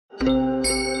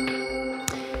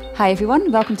Hi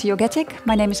everyone, welcome to Yogetic.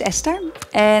 My name is Esther,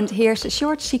 and here's a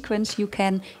short sequence you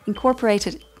can incorporate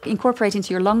into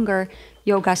your longer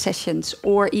yoga sessions,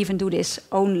 or even do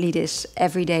only this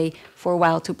every day for a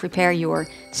while to prepare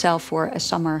yourself for a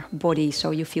summer body so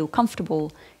you feel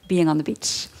comfortable being on the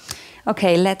beach.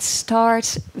 Okay, let's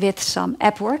start with some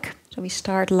ab work. So we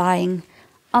start lying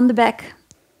on the back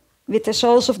with the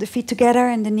soles of the feet together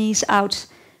and the knees out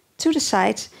to the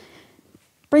side.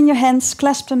 Bring your hands,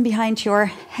 clasp them behind your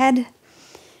head,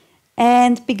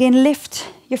 and begin lift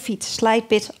your feet a slight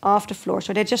bit off the floor,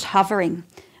 so they're just hovering.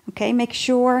 Okay, make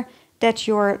sure that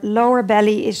your lower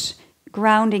belly is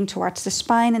grounding towards the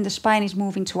spine and the spine is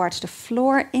moving towards the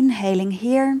floor. Inhaling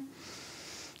here,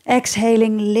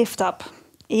 exhaling, lift up,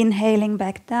 inhaling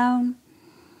back down,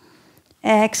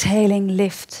 exhaling,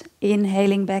 lift,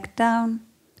 inhaling back down,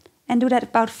 and do that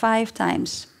about 5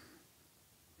 times.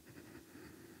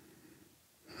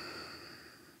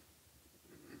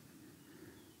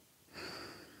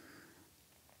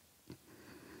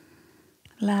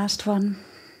 Last one.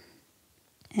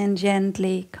 And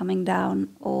gently coming down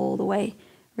all the way,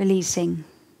 releasing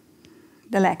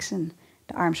the legs and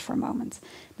the arms for a moment.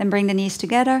 Then bring the knees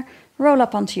together, roll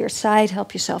up onto your side,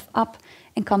 help yourself up,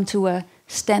 and come to a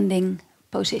standing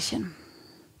position.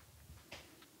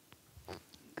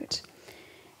 Good.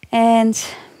 And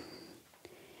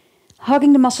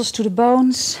hugging the muscles to the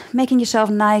bones, making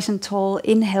yourself nice and tall.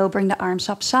 Inhale, bring the arms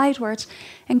up sidewards,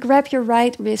 and grab your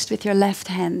right wrist with your left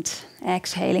hand.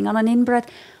 Exhaling on an in-breath,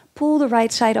 pull the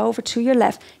right side over to your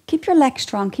left. Keep your legs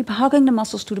strong, keep hugging the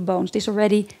muscles to the bones. This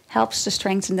already helps to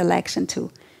strengthen the legs and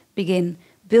to begin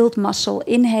build muscle.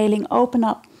 Inhaling, open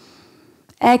up.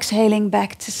 Exhaling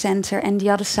back to center, and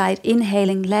the other side.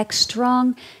 Inhaling, legs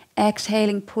strong.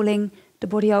 Exhaling, pulling the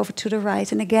body over to the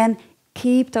right. And again,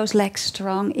 keep those legs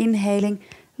strong. Inhaling,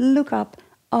 look up,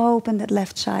 open that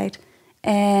left side.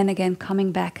 And again,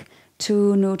 coming back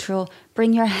to neutral.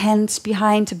 Bring your hands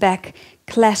behind the back.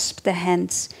 Clasp the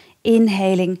hands.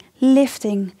 Inhaling,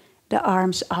 lifting the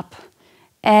arms up.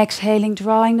 Exhaling,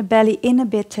 drawing the belly in a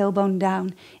bit, tailbone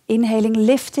down. Inhaling,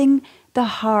 lifting the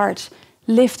heart,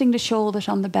 lifting the shoulders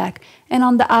on the back. And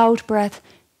on the out breath,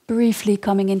 briefly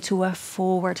coming into a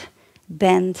forward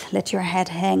bend. Let your head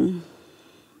hang.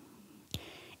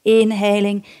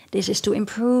 Inhaling, this is to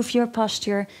improve your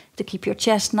posture, to keep your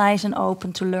chest nice and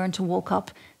open, to learn to walk up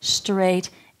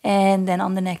straight. And then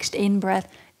on the next in-breath,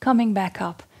 coming back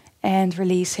up and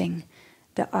releasing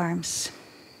the arms.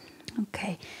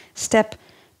 Okay, step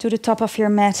to the top of your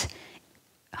mat.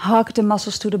 Hug the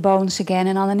muscles to the bones again.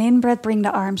 And on an in-breath, bring the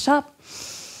arms up.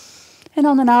 And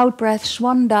on an out-breath,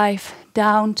 swan dive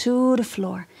down to the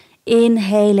floor.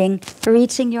 Inhaling,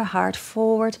 reaching your heart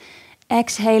forward.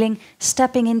 Exhaling,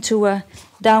 stepping into a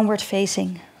downward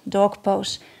facing dog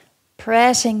pose.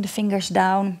 Pressing the fingers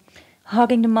down.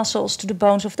 Hugging the muscles to the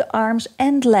bones of the arms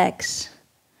and legs.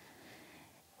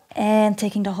 And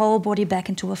taking the whole body back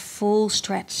into a full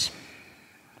stretch.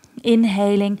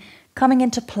 Inhaling, coming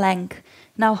into plank.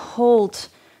 Now hold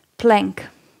plank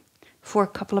for a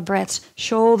couple of breaths.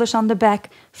 Shoulders on the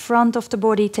back, front of the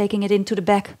body, taking it into the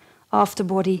back of the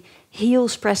body.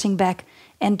 Heels pressing back.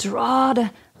 And draw the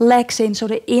legs in so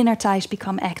the inner thighs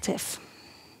become active.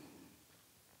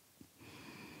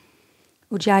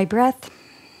 Ujjayi breath.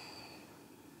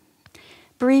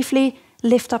 Briefly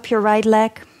lift up your right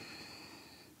leg.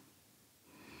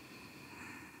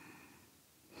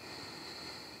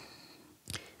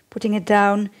 Putting it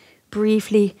down,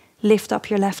 briefly lift up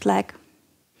your left leg.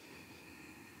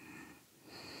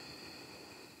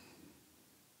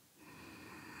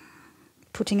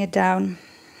 Putting it down.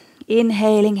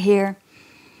 Inhaling here.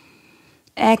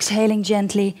 Exhaling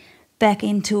gently back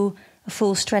into a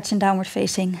full stretch and downward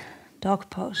facing dog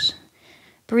pose.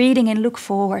 Breathing in, look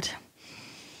forward.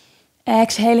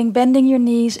 Exhaling, bending your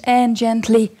knees and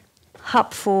gently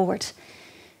hop forward.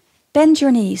 Bend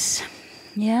your knees.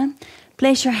 Yeah.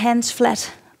 Place your hands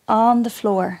flat on the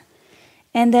floor.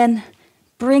 And then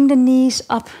bring the knees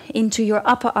up into your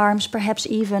upper arms, perhaps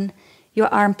even your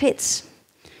armpits.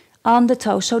 On the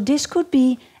toes. So this could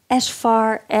be as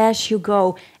far as you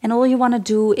go. And all you want to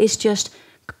do is just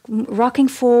rocking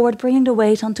forward, bringing the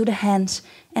weight onto the hands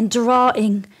and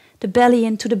drawing the belly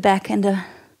into the back and the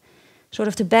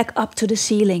back up to the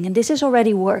ceiling. And this is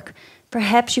already work.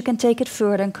 Perhaps you can take it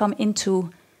further and come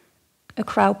into a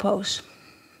crow pose.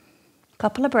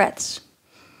 Couple of breaths.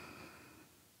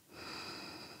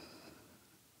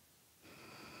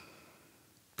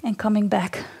 And coming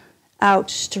back out,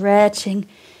 stretching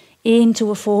into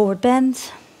a forward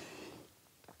bend.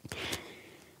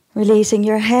 Releasing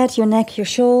your head, your neck, your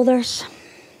shoulders.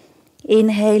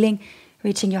 Inhaling,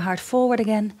 reaching your heart forward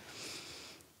again.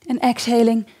 And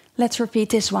exhaling, let's repeat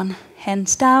this one.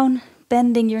 Hands down,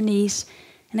 bending your knees,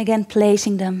 and again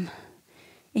placing them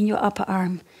in your upper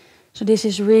arm. So this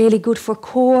is really good for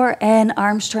core and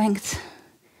arm strength.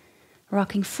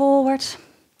 Rocking forward.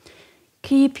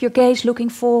 Keep your gaze looking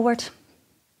forward.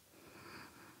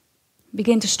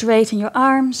 Begin to straighten your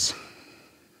arms.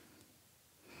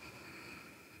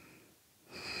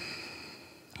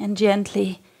 And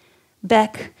gently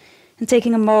back, and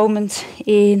taking a moment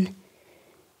in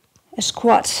a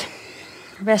squat.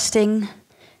 Resting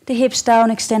the hips down,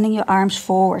 extending your arms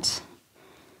forward.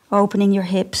 Opening your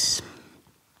hips.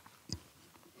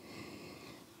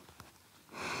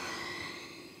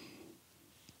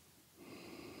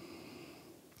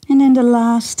 And then the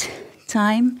last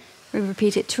time, we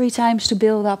repeat it 3 times to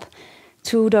build up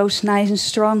to those nice and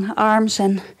strong arms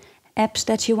and abs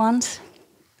that you want.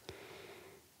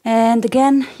 And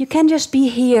again, you can just be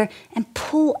here and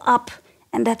pull up,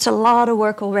 and that's a lot of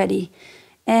work already.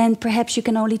 And perhaps you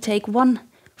can only take 1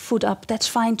 foot up, that's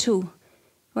fine too.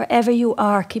 Wherever you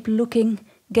are, keep looking,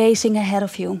 gazing ahead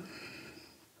of you.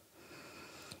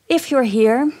 If you're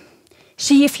here,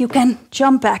 see if you can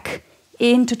jump back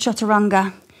into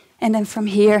Chaturanga. And then from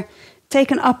here,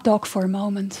 take an up dog for a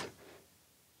moment.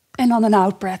 And on an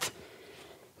out breath,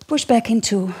 push back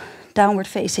into downward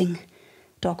facing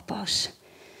dog pose.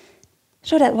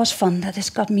 So that was fun, that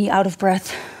has got me out of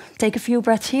breath. Take a few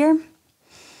breaths here.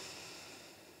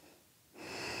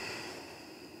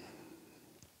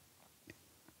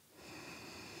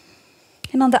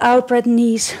 And on the out breath,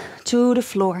 knees to the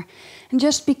floor. And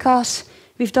just because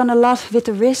we've done a lot with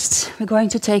the wrists, we're going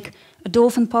to take a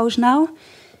dolphin pose now.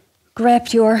 Grab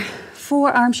your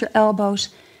forearms, your elbows,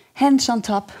 hands on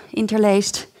top,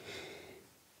 interlaced.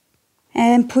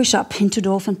 And push up into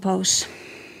dolphin pose.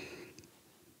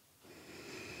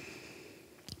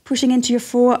 Pushing into your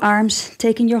forearms,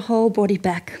 taking your whole body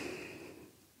back.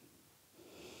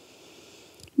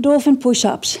 Dolphin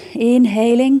push-ups,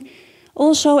 inhaling.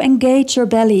 Also engage your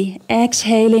belly,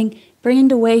 exhaling, bringing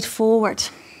the weight forward.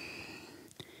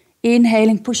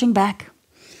 Inhaling, pushing back.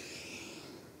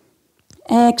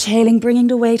 Exhaling, bringing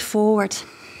the weight forward.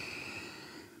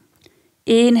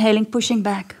 Inhaling, pushing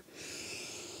back.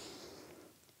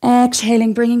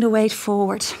 Exhaling, bringing the weight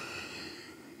forward.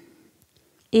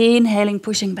 Inhaling,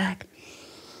 pushing back.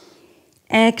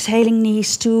 Exhaling,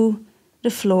 knees to the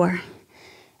floor.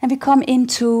 And we come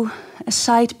into a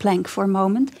side plank for a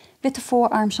moment with the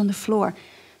forearms on the floor.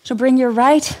 So bring your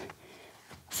right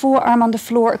forearm on the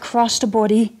floor across the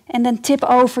body and then tip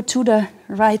over to the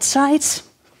right side.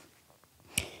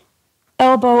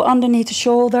 Elbow underneath the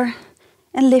shoulder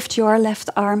and lift your left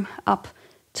arm up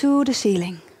to the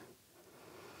ceiling.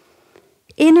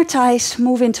 Inner thighs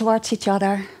move in towards each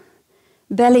other.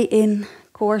 Belly in,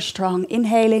 core strong.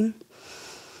 Inhaling,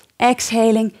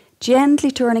 exhaling,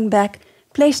 gently turning back.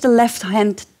 Place the left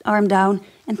hand arm down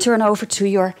and turn over to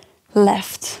your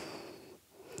left.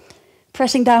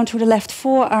 Pressing down to the left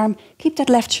forearm. Keep that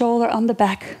left shoulder on the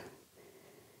back.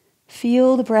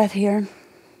 Feel the breath here.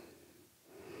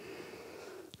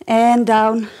 And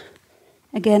down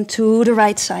again to the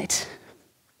right side.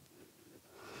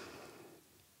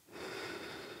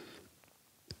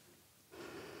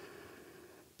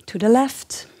 To the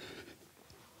left.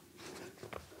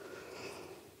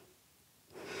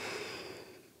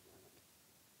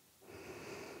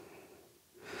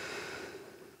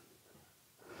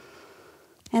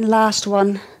 And last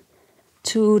one,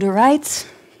 to the right.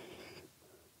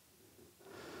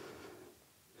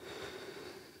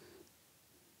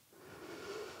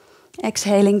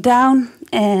 Exhaling down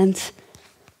and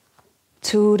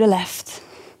to the left.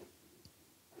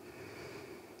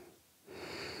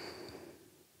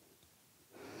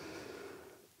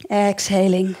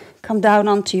 Exhaling, come down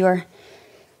onto your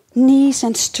knees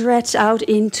and stretch out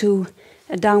into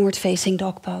a downward facing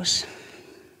dog pose.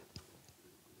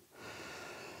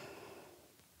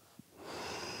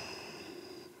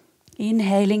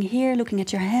 Inhaling here, looking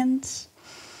at your hands.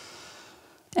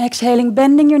 Exhaling,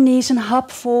 bending your knees and hop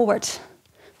forward.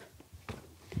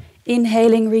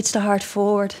 Inhaling, reach the heart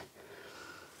forward.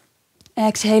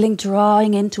 Exhaling,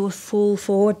 drawing into a full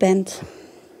forward bend.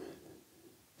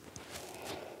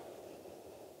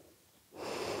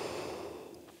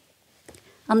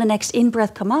 On the next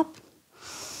in-breath, come up.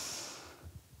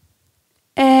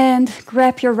 And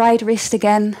grab your right wrist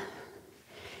again.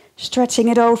 Stretching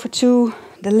it over to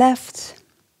the left.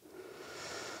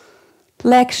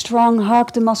 Leg strong,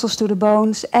 hug the muscles to the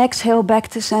bones. Exhale back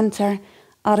to center,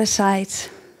 other side.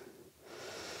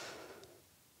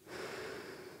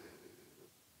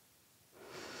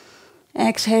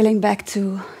 Exhaling back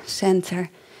to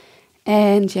center.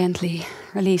 And gently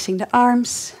releasing the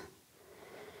arms.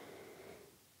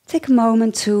 Take a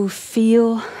moment to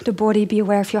feel the body, be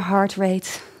aware of your heart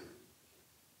rate.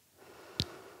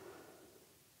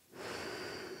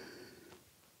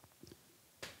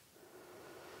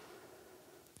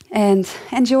 And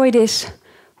enjoy this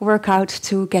workout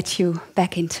to get you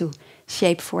back into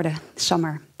shape for the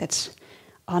summer that's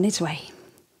on its way.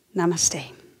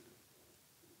 Namaste.